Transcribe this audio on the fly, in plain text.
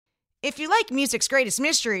If you like music's greatest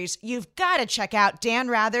mysteries, you've got to check out Dan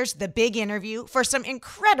Rather's The Big Interview for some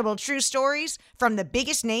incredible true stories from the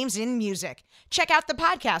biggest names in music. Check out the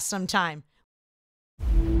podcast sometime.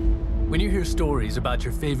 When you hear stories about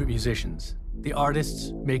your favorite musicians, the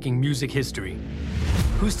artists making music history,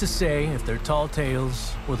 who's to say if they're tall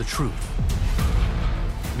tales or the truth?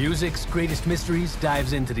 Music's Greatest Mysteries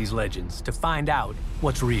dives into these legends to find out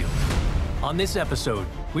what's real. On this episode,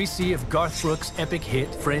 we see if Garth Brooks' epic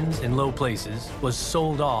hit, Friends in Low Places, was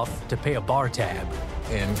sold off to pay a bar tab.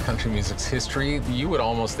 In country music's history, you would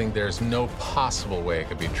almost think there's no possible way it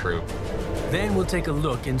could be true. Then we'll take a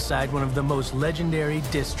look inside one of the most legendary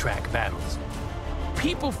diss track battles.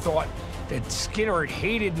 People thought that Skinner had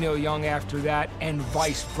hated Neil Young after that, and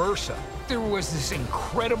vice versa. There was this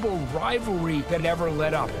incredible rivalry that never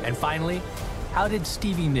let up. And finally, how did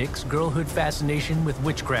Stevie Nicks' girlhood fascination with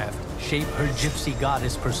witchcraft shape her gypsy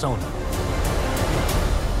goddess persona?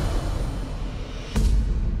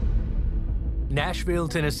 Nashville,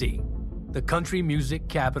 Tennessee, the country music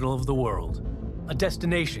capital of the world. A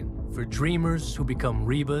destination for dreamers who become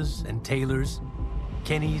Rebas and Taylors,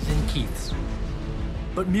 Kennys and Keiths.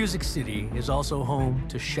 But Music City is also home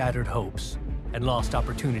to shattered hopes and lost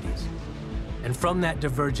opportunities. And from that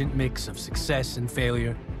divergent mix of success and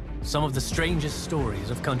failure, some of the strangest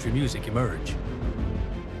stories of country music emerge.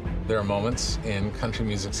 There are moments in country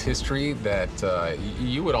music's history that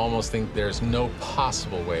you would almost think there's no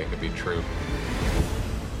possible way it could be true.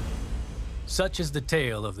 Such is the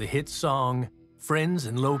tale of the hit song, Friends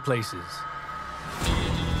in Low Places.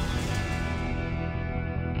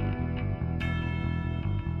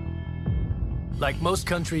 Like most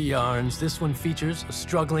country yarns, this one features a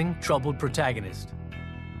struggling, troubled protagonist.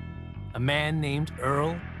 A man named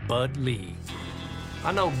Earl Bud Lee.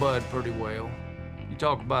 I know Bud pretty well. You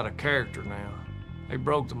talk about a character now. They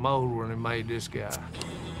broke the mold when they made this guy.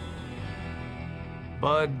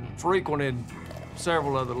 Bud frequented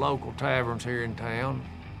several of the local taverns here in town.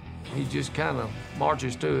 He just kind of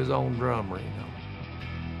marches to his own drummer, you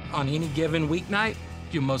know. On any given weeknight,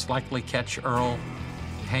 you'll most likely catch Earl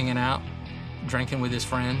hanging out, drinking with his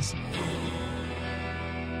friends.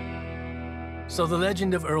 So the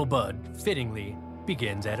legend of Earl Bud, fittingly,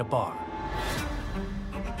 begins at a bar.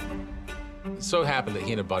 It so happened that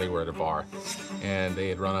he and a buddy were at a bar, and they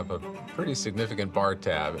had run up a pretty significant bar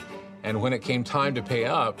tab. And when it came time to pay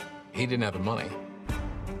up, he didn't have the money.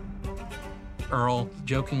 Earl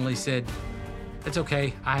jokingly said, "It's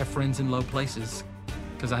okay, I have friends in low places,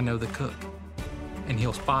 because I know the cook, and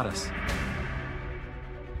he'll spot us."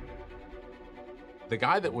 The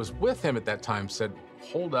guy that was with him at that time said,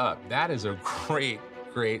 "Hold up, that is a great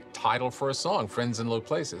title for a song, Friends in Low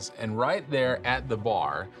Places." And right there at the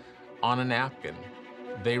bar, on a napkin,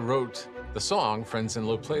 they wrote the song, Friends in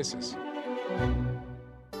Low Places.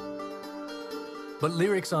 But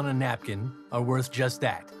lyrics on a napkin are worth just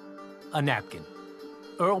that, a napkin.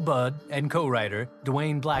 Earl Bud and co-writer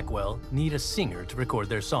Dwayne Blackwell need a singer to record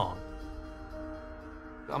their song.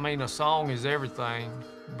 I mean, a song is everything,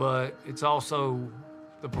 but it's also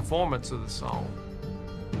the performance of the song.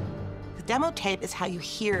 The demo tape is how you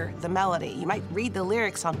hear the melody. You might read the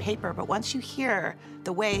lyrics on paper, but once you hear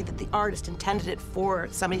the way that the artist intended it for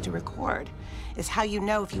somebody to record, is how you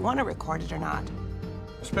know if you want to record it or not.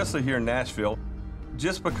 Especially here in Nashville,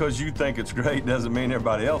 just because you think it's great doesn't mean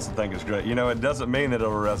everybody else will think it's great. You know, it doesn't mean that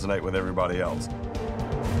it'll resonate with everybody else.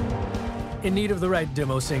 In need of the right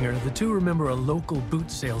demo singer, the two remember a local boot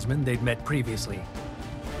salesman they'd met previously.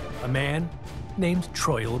 A man named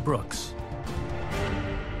Troyle Brooks.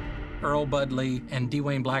 Earl Bud Lee and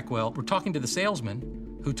Dwayne Blackwell were talking to the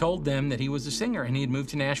salesman who told them that he was a singer and he had moved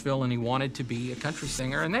to Nashville and he wanted to be a country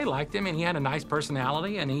singer, and they liked him and he had a nice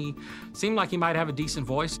personality and he seemed like he might have a decent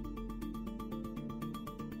voice.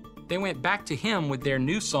 They went back to him with their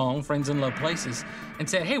new song, Friends in Low Places, and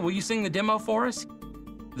said, "Hey, will you sing the demo for us?"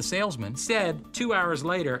 The salesman said 2 hours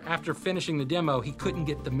later, after finishing the demo, he couldn't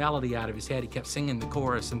get the melody out of his head. He kept singing the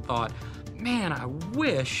chorus and thought, "Man, I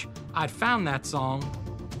wish I'd found that song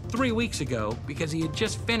 3 weeks ago," because he had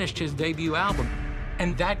just finished his debut album.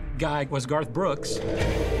 And that guy was Garth Brooks.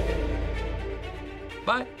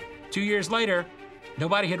 But 2 years later,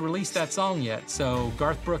 nobody had released that song yet, so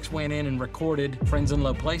Garth Brooks went in and recorded Friends in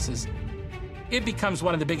Low Places. It becomes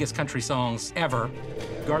one of the biggest country songs ever.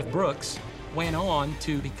 Garth Brooks went on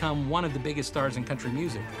to become one of the biggest stars in country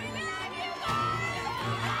music.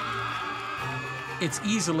 It's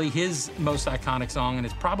easily his most iconic song, and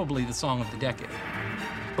it's probably the song of the decade.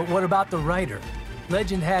 But what about the writer?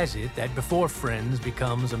 Legend has it that before Friends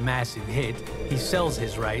becomes a massive hit, he sells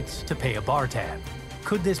his rights to pay a bar tab.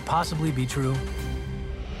 Could this possibly be true?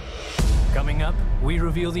 Coming up, we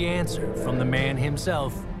reveal the answer from the man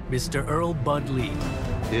himself, Mr. Earl Bud Lee.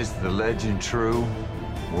 Is the legend true?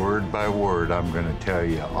 Word by word, I'm gonna tell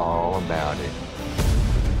you all about it.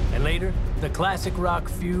 And later, the classic rock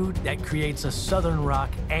feud that creates a Southern rock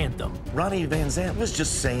anthem. Ronnie Van Zant was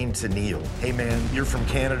just saying to Neil, hey man, you're from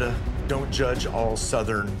Canada. Don't judge all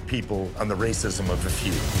Southern people on the racism of a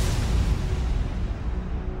few.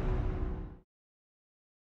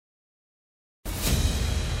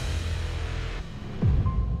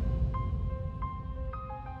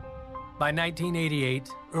 By 1988,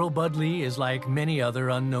 Earl Bud Lee is like many other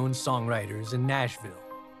unknown songwriters in Nashville.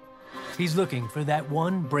 He's looking for that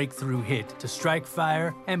one breakthrough hit to strike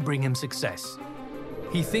fire and bring him success.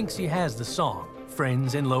 He thinks he has the song,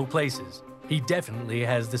 Friends in Low Places. He definitely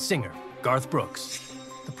has the singer, Garth Brooks.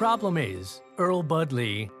 The problem is, Earl Bud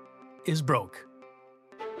Lee is broke.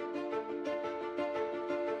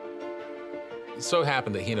 It so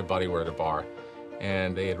happened that he and a buddy were at a bar,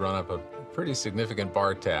 and they had run up a pretty significant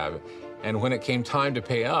bar tab. And when it came time to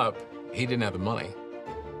pay up, he didn't have the money.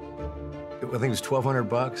 I think it was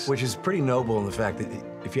 $1,200, which is pretty noble in the fact that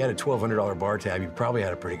if you had a $1,200 bar tab, you probably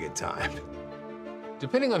had a pretty good time.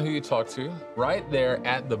 Depending on who you talk to, right there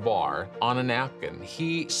at the bar on a napkin,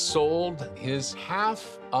 he sold his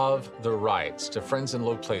half of the rights to Friends in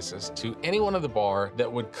Low Places to anyone at the bar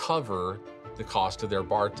that would cover the cost of their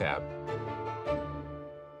bar tab.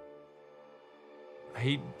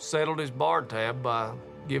 He settled his bar tab by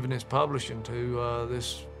giving his publishing to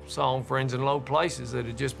this song, Friends in Low Places, that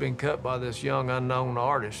had just been cut by this young unknown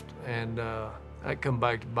artist. And that come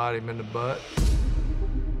back to bite him in the butt.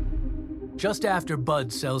 Just after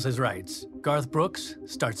Bud sells his rights, Garth Brooks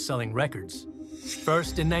starts selling records.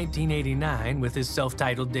 First in 1989 with his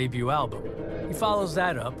self-titled debut album. He follows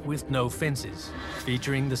that up with No Fences,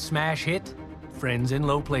 featuring the smash hit, Friends in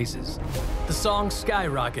Low Places. The song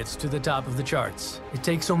skyrockets to the top of the charts. It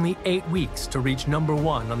takes only 8 weeks to reach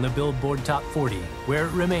 #1 on the Billboard Top 40, where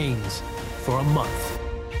it remains for a month.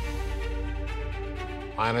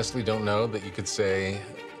 I honestly don't know that you could say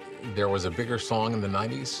there was a bigger song in the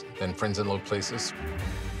 90s than Friends in Low Places.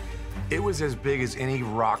 It was as big as any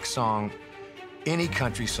rock song, any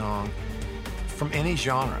country song, from any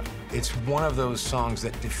genre. It's one of those songs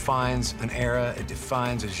that defines an era, it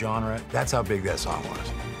defines a genre. That's how big that song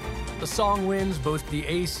was. The song wins both the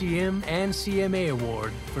ACM and CMA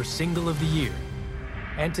Award for Single of the Year.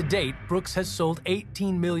 And to date, Brooks has sold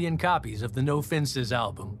 18 million copies of the No Fences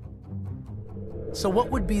album. So what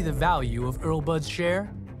would be the value of Earl Bud's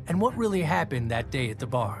share? And what really happened that day at the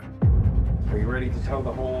bar? Are you ready to tell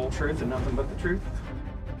the whole truth and nothing but the truth?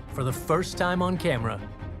 For the first time on camera,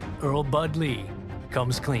 Earl Bud Lee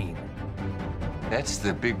comes clean. That's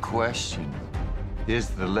the big question. Is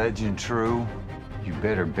the legend true? You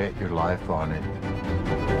better bet your life on it.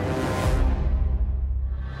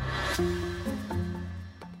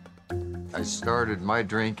 I started my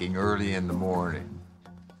drinking early in the morning.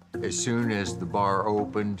 As soon as the bar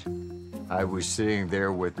opened, I was sitting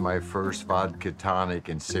there with my first vodka tonic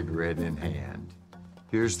and cigarette in hand.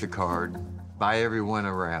 Here's the card. Buy everyone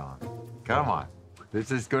around. Come on, this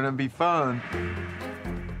is gonna be fun.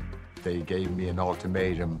 They gave me an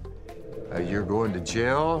ultimatum. You're going to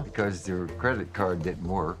jail because your credit card didn't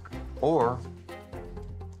work, or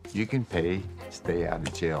you can pay, stay out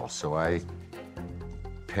of jail. So I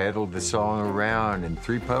peddled the song around, and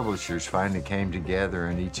 3 publishers finally came together,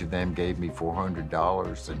 and each of them gave me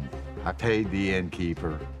 $400, and I paid the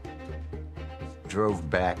innkeeper, drove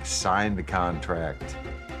back, signed the contract,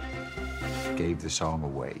 gave the song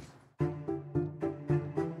away.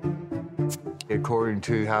 According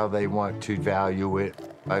to how they want to value it,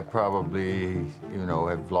 I probably,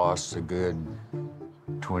 have lost a good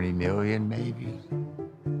 20 million, maybe.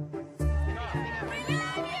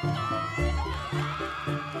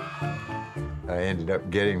 I ended up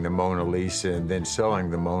getting the Mona Lisa and then selling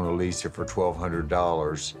the Mona Lisa for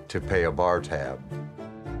 $1,200 to pay a bar tab.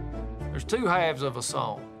 There's 2 halves of a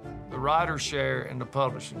song, the writer's share and the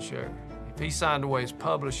publishing share. If he signed away his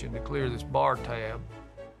publishing to clear this bar tab,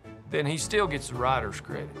 then he still gets the writer's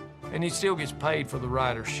credit, and he still gets paid for the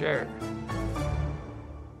writer's share.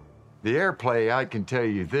 The airplay, I can tell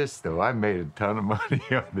you this, though, I made a ton of money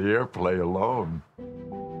on the airplay alone.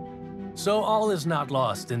 So all is not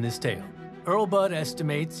lost in this tale. Earl Bud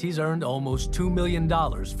estimates he's earned almost $2 million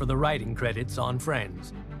for the writing credits on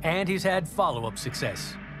Friends. And he's had follow-up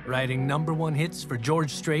success, writing #1 hits for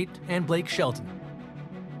George Strait and Blake Shelton.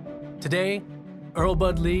 Today, Earl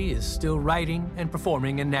Bud Lee is still writing and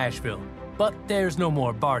performing in Nashville, but there's no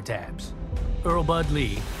more bar tabs. Earl Bud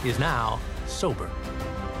Lee is now sober.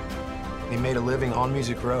 He made a living on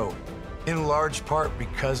Music Row. in large part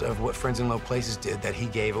because of what Friends in Low Places did that he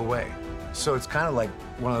gave away. So it's kind of like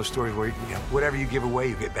one of those stories where, whatever you give away,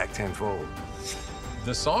 you get back tenfold.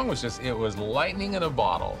 The song was it was lightning in a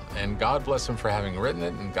bottle, and God bless him for having written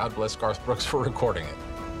it, and God bless Garth Brooks for recording it.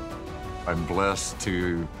 I'm blessed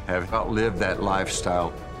to have outlived that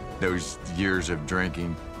lifestyle, those years of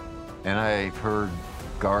drinking. And I've heard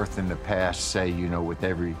Garth in the past say, with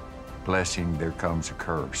every blessing there comes a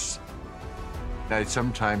curse. I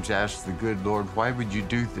sometimes ask the good Lord, why would you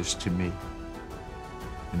do this to me?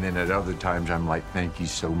 And then at other times I'm like, thank you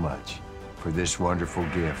so much for this wonderful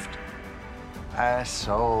gift. I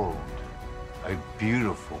sold a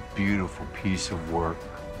beautiful, beautiful piece of work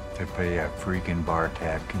to pay a freaking bar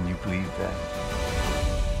tab. Can you believe that?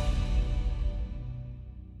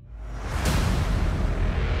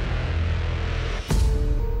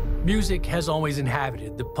 Music has always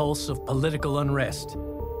inhabited the pulse of political unrest,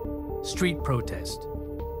 street protest,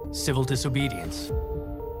 civil disobedience,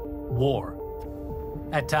 war.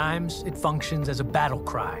 At times, it functions as a battle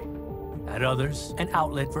cry. At others, an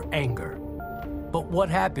outlet for anger. But what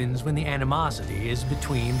happens when the animosity is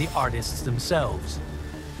between the artists themselves?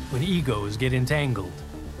 When egos get entangled,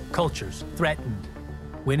 cultures threatened,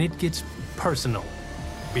 when it gets personal?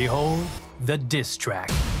 Behold, the diss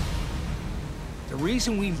track. The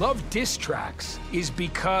reason we love diss tracks is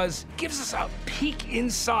because it gives us a peek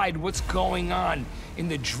inside what's going on in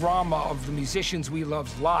the drama of the musicians we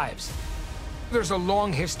love's lives. There's a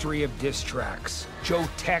long history of diss tracks. Joe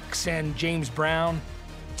Tex and James Brown,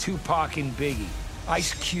 Tupac and Biggie,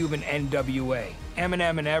 Ice Cube and NWA,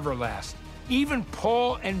 Eminem and Everlast, even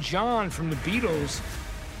Paul and John from the Beatles.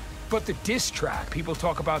 But the diss track people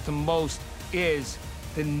talk about the most is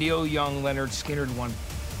the Neil Young, Lynyrd Skynyrd one,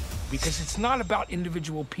 because it's not about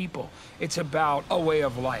individual people. It's about a way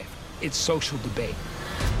of life. It's social debate.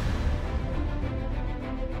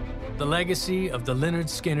 The legacy of the Lynyrd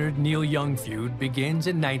Skynyrd-Neil Young feud begins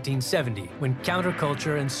in 1970 when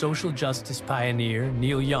counterculture and social justice pioneer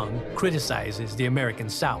Neil Young criticizes the American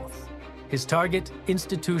South. His target,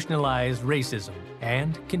 institutionalized racism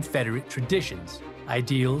and Confederate traditions,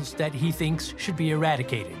 ideals that he thinks should be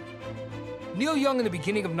eradicated. Neil Young in the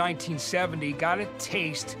beginning of 1970 got a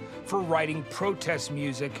taste for writing protest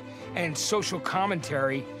music and social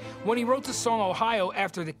commentary when he wrote the song Ohio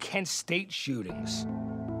after the Kent State shootings.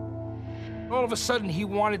 All of a sudden, he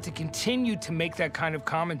wanted to continue to make that kind of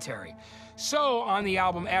commentary. So on the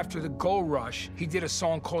album After the Gold Rush, he did a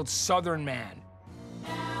song called Southern Man.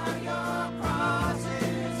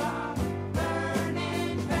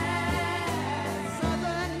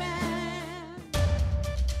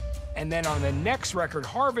 And then on the next record,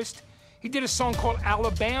 Harvest, he did a song called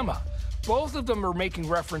Alabama. Both of them are making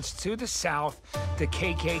reference to the South, the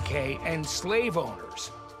KKK, and slave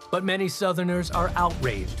owners. But many Southerners are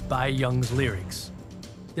outraged by Young's lyrics.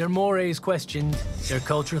 Their mores questioned, their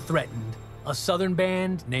culture threatened. A Southern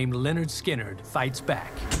band named Lynyrd Skynyrd fights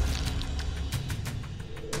back.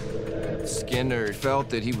 Skynyrd felt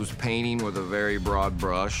that he was painting with a very broad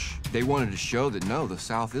brush. They wanted to show that, no, the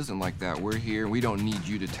South isn't like that. We're here, and we don't need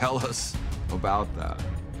you to tell us about that.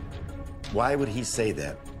 Why would he say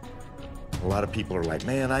that? A lot of people are like,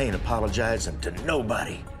 man, I ain't apologizing to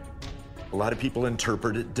nobody. A lot of people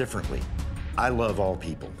interpret it differently. I love all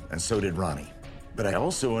people, and so did Ronnie. But I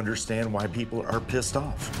also understand why people are pissed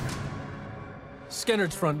off.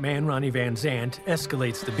 Skynyrd's frontman, Ronnie Van Zant,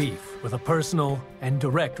 escalates the beef with a personal and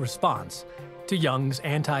direct response to Young's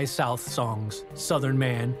anti-South songs, Southern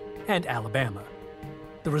Man and Alabama.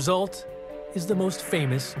 The result is the most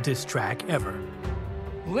famous diss track ever.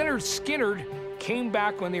 Lynyrd Skynyrd came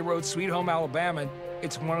back when they wrote Sweet Home Alabama.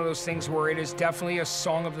 It's one of those things where it is definitely a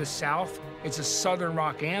song of the South. It's a Southern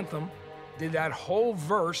rock anthem. Did that whole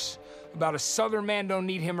verse about a Southern man don't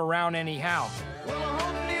need him around anyhow. Well, I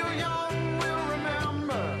hope Neil Young will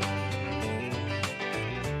remember.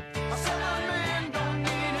 A Southern man don't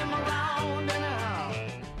need him around anyhow.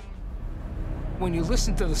 When you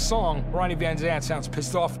listen to the song, Ronnie Van Zant sounds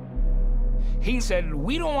pissed off. He said,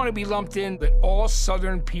 we don't want to be lumped in that all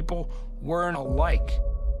Southern people weren't alike.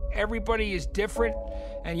 Everybody is different,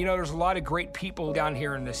 and there's a lot of great people down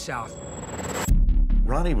here in the South.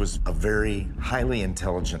 Ronnie was a very highly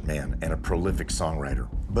intelligent man and a prolific songwriter,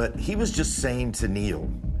 but he was just saying to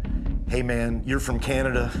Neil, hey man, you're from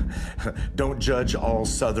Canada, don't judge all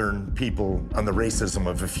Southern people on the racism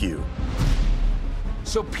of a few.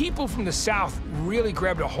 So people from the South really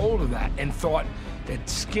grabbed a hold of that and thought that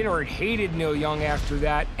Skynyrd hated Neil Young after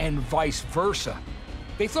that, and vice versa.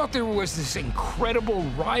 They thought there was this incredible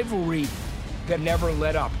rivalry that never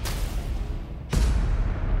let up.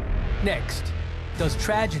 Next, Does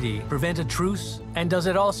tragedy prevent a truce? And does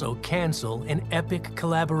it also cancel an epic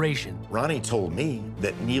collaboration? Ronnie told me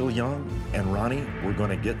that Neil Young and Ronnie were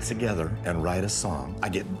going to get together and write a song. I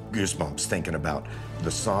get goosebumps thinking about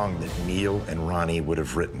the song that Neil and Ronnie would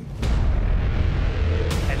have written.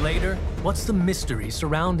 And later, what's the mystery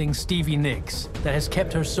surrounding Stevie Nicks that has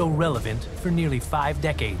kept her so relevant for nearly 5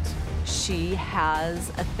 decades? She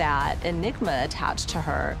has that enigma attached to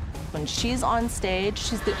her. When she's on stage,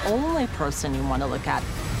 she's the only person you want to look at.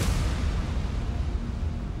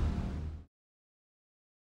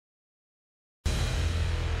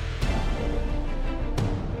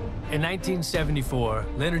 In 1974,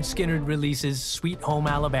 Lynyrd Skynyrd releases Sweet Home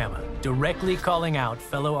Alabama, directly calling out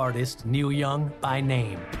fellow artist Neil Young by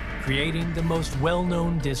name, creating the most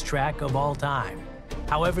well-known diss track of all time.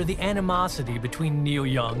 However, the animosity between Neil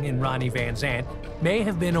Young and Ronnie Van Zant may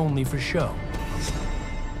have been only for show.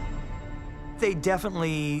 They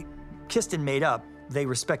definitely kissed and made up. They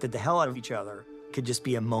respected the hell out of each other. Could just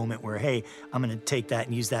be a moment where, hey, I'm gonna take that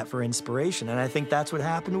and use that for inspiration. And I think that's what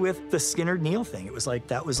happened with the Skynyrd-Neil thing. It was like,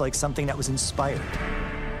 that was like something that was inspired.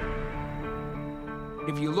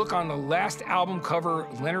 If you look on the last album cover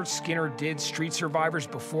Lynyrd Skynyrd did, Street Survivors,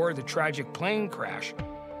 before the tragic plane crash,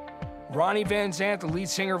 Ronnie Van Zant, the lead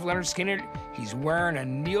singer of Lynyrd Skynyrd, he's wearing a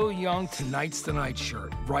Neil Young Tonight's the Night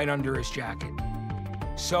shirt right under his jacket.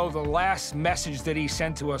 So the last message that he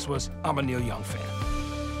sent to us was, I'm a Neil Young fan.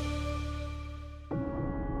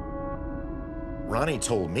 Ronnie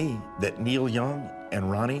told me that Neil Young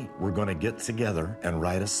and Ronnie were going to get together and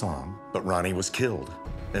write a song, but Ronnie was killed,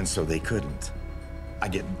 and so they couldn't. I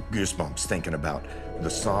get goosebumps thinking about the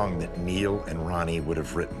song that Neil and Ronnie would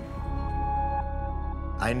have written.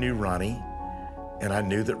 I knew Ronnie, and I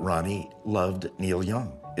knew that Ronnie loved Neil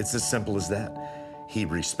Young. It's as simple as that. He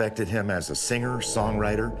respected him as a singer,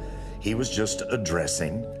 songwriter. He was just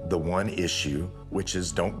addressing the one issue, which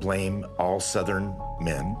is don't blame all Southern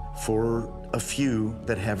men for a few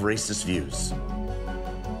that have racist views.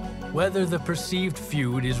 Whether the perceived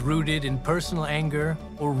feud is rooted in personal anger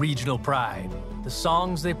or regional pride, the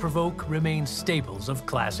songs they provoke remain staples of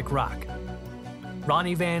classic rock.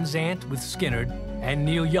 Ronnie Van Zant with Skynyrd and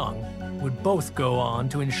Neil Young would both go on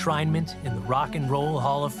to enshrinement in the Rock and Roll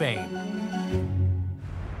Hall of Fame.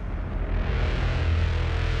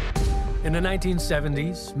 In the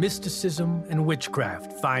 1970s, mysticism and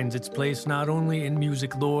witchcraft finds its place not only in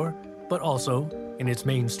music lore, but also in its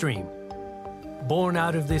mainstream. Born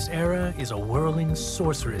out of this era is a whirling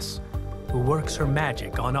sorceress who works her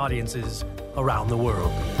magic on audiences around the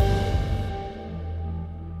world.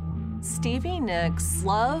 Stevie Nicks'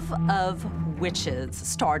 love of witches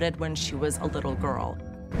started when she was a little girl.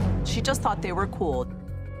 She just thought they were cool.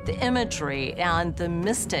 The imagery and the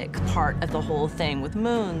mystic part of the whole thing with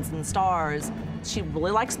moons and stars. She really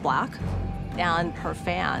likes black, and her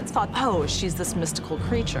fans thought, oh, she's this mystical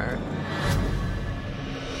creature.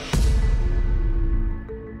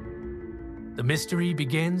 The mystery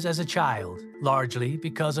begins as a child, largely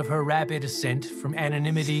because of her rapid ascent from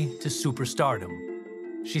anonymity to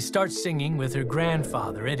superstardom. She starts singing with her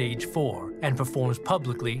grandfather at age 4 and performs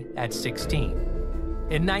publicly at 16.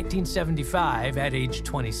 In 1975, at age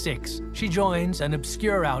 26, she joins an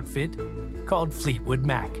obscure outfit called Fleetwood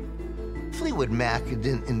Mac. Fleetwood Mac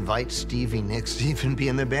didn't invite Stevie Nicks to even be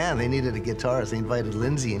in the band. They needed a guitarist. They invited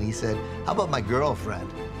Lindsay, and he said, how about my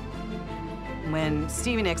girlfriend? When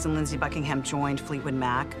Stevie Nicks and Lindsey Buckingham joined Fleetwood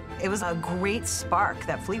Mac, it was a great spark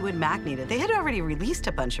that Fleetwood Mac needed. They had already released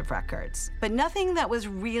a bunch of records, but nothing that was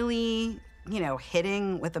really,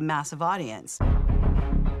 hitting with a massive audience.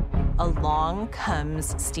 Along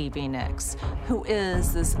comes Stevie Nicks, who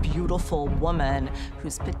is this beautiful woman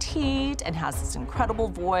who's petite and has this incredible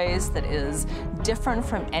voice that is different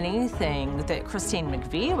from anything that Christine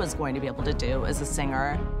McVie was going to be able to do as a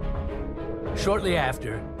singer. Shortly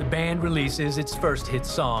after, the band releases its first hit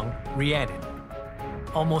song, Rhiannon.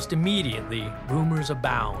 Almost immediately, rumors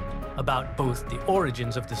abound about both the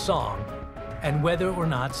origins of the song and whether or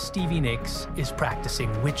not Stevie Nicks is practicing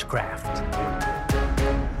witchcraft.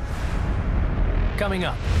 Coming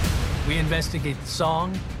up, we investigate the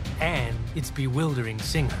song and its bewildering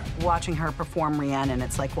singer. Watching her perform Rhiannon,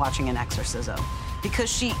 it's like watching an exorcism, because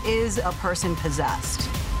she is a person possessed.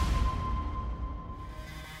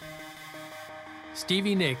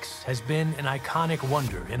 Stevie Nicks has been an iconic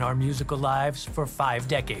wonder in our musical lives for 5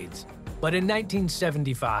 decades. But in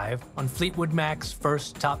 1975, on Fleetwood Mac's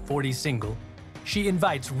first top 40 single, she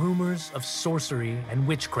invites rumors of sorcery and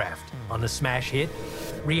witchcraft on the smash hit,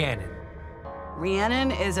 Rhiannon.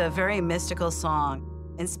 Rhiannon is a very mystical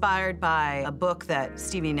song, inspired by a book that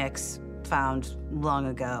Stevie Nicks found long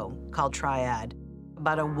ago called Triad.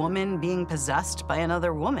 about a woman being possessed by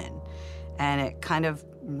another woman. And it kind of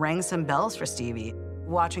rang some bells for Stevie.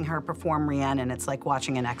 Watching her perform Rhiannon, it's like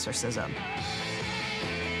watching an exorcism.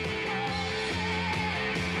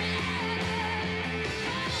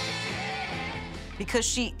 Because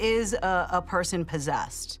she is a person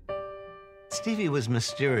possessed. Stevie was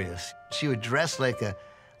mysterious. She would dress like a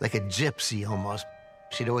gypsy almost.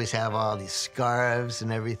 She'd always have all these scarves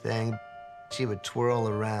and everything. She would twirl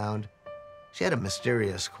around. She had a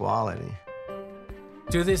mysterious quality.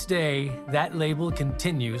 To this day, that label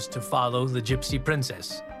continues to follow the Gypsy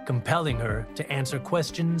Princess, compelling her to answer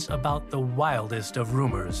questions about the wildest of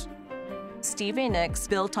rumors. Stevie Nicks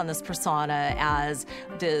built on this persona as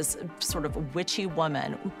this sort of witchy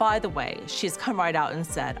woman. By the way, she's come right out and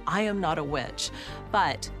said, I am not a witch,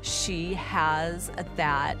 but she has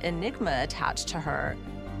that enigma attached to her.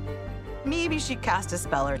 Maybe she cast a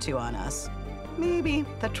spell or two on us. Maybe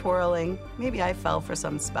the twirling. Maybe I fell for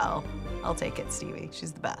some spell. I'll take it, Stevie.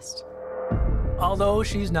 She's the best. Although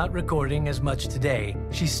she's not recording as much today,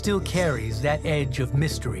 she still carries that edge of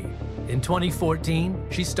mystery. In 2014,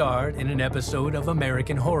 she starred in an episode of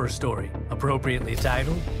American Horror Story, appropriately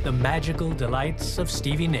titled The Magical Delights of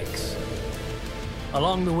Stevie Nicks.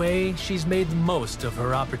 Along the way, she's made the most of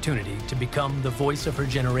her opportunity to become the voice of her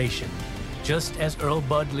generation, just as Earl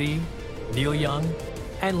Bud Lee, Neil Young,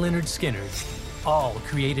 and Lynyrd Skynyrd all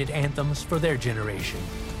created anthems for their generation.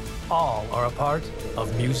 All are a part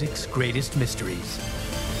of music's greatest mysteries.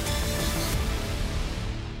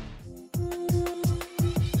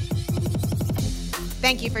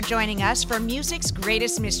 Thank you for joining us for Music's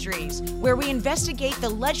Greatest Mysteries, where we investigate the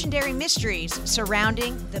legendary mysteries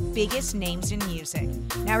surrounding the biggest names in music.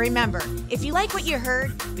 Now remember, if you like what you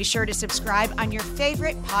heard, be sure to subscribe on your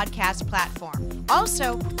favorite podcast platform.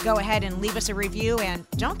 Also, go ahead and leave us a review, and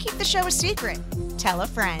don't keep the show a secret. Tell a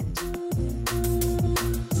friend.